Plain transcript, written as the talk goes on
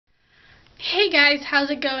Hey guys,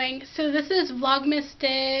 how's it going? So this is Vlogmas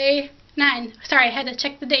day 9. Sorry, I had to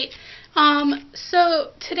check the date.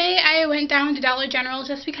 So today I went down to Dollar General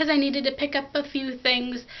just because I needed to pick up a few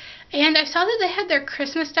things. And I saw that they had their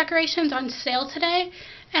Christmas decorations on sale today.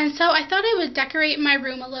 And so I thought I would decorate my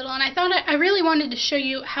room a little. And I thought I really wanted to show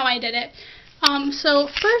you how I did it. So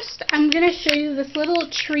first I'm going to show you this little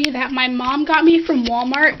tree that my mom got me from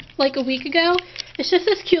Walmart like a week ago. It's just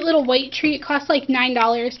this cute little white tree. It costs like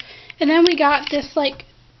 $9. And then we got this,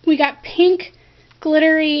 we got pink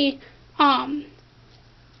glittery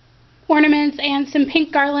ornaments and some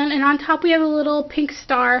pink garland, and on top we have a little pink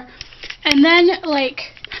star. And then,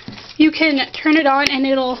 you can turn it on and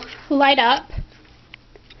it'll light up.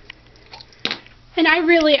 And I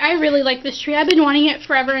really like this tree. I've been wanting it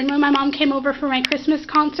forever, and when my mom came over for my Christmas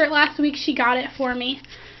concert last week, she got it for me.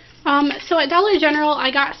 So at Dollar General, I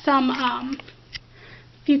got some,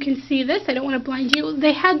 if you can see this, I don't want to blind you.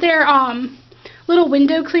 They had their little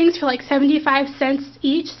window clings for like 75 cents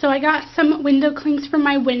each. So I got some window clings for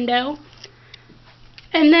my window.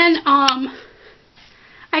 And then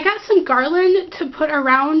I got some garland to put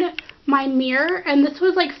around my mirror. And this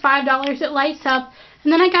was like $5. It lights up.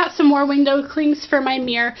 And then I got some more window clings for my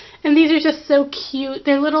mirror. And these are just so cute.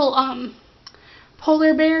 They're little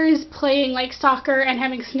polar bears playing like soccer and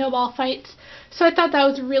having snowball fights. So I thought that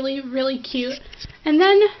was really, really cute. And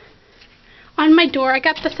then on my door, I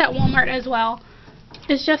got this at Walmart as well.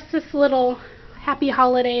 It's just this little Happy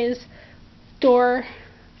Holidays door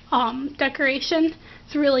decoration.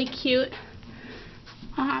 It's really cute.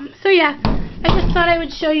 So yeah, I just thought I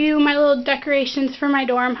would show you my little decorations for my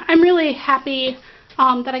dorm. I'm really happy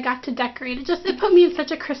that I got to decorate. It put me in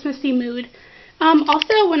such a Christmassy mood.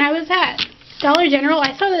 Also, when I was at Dollar General,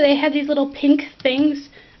 I saw that they had these little pink things,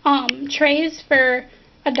 trays for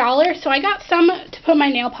 $1, so I got some to put my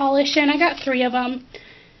nail polish in. I got 3 of them.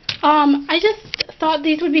 I just thought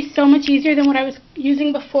these would be so much easier than what I was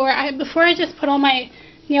using before. Before I just put all my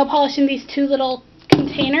nail polish in these 2 little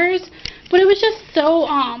containers, but it was just so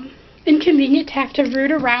inconvenient to have to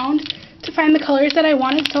root around to find the colors that I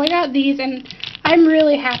wanted, so I got these, and I'm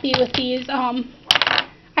really happy with these.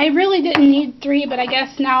 I really didn't need 3, but I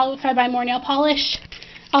guess now if I buy more nail polish,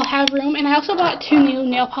 I'll have room. And I also bought 2 new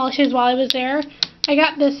nail polishes while I was there. I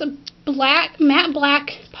got this matte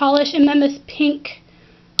black polish and then this pink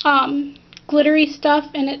glittery stuff,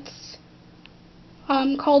 and it's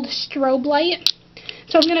called Strobe Light.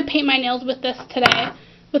 So I'm going to paint my nails with those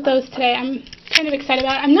today. I'm kind of excited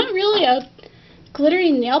about it. I'm not really a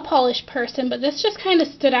glittery nail polish person, but this just kind of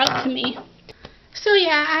stood out to me. So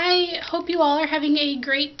yeah, I hope you all are having a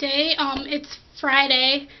great day. It's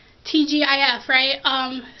Friday. TGIF, right?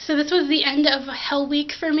 So this was the end of Hell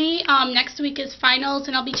Week for me. Next week is finals,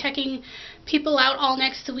 and I'll be checking people out all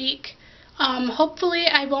next week. Hopefully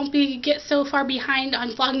I won't get so far behind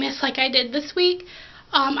on Vlogmas like I did this week.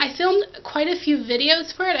 I filmed quite a few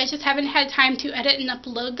videos for it. I just haven't had time to edit and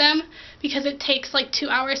upload them because it takes like 2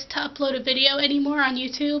 hours to upload a video anymore on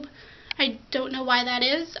YouTube. I don't know why that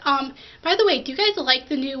is. By the way, do you guys like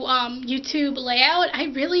the new YouTube layout? I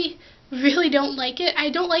really don't like it. I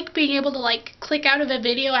don't like being able to click out of a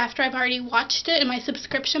video after I've already watched it in my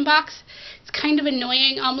subscription box. It's kind of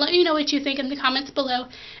annoying. Let me know what you think in the comments below,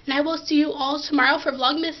 and I will see you all tomorrow for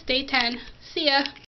Vlogmas Day 10. See ya!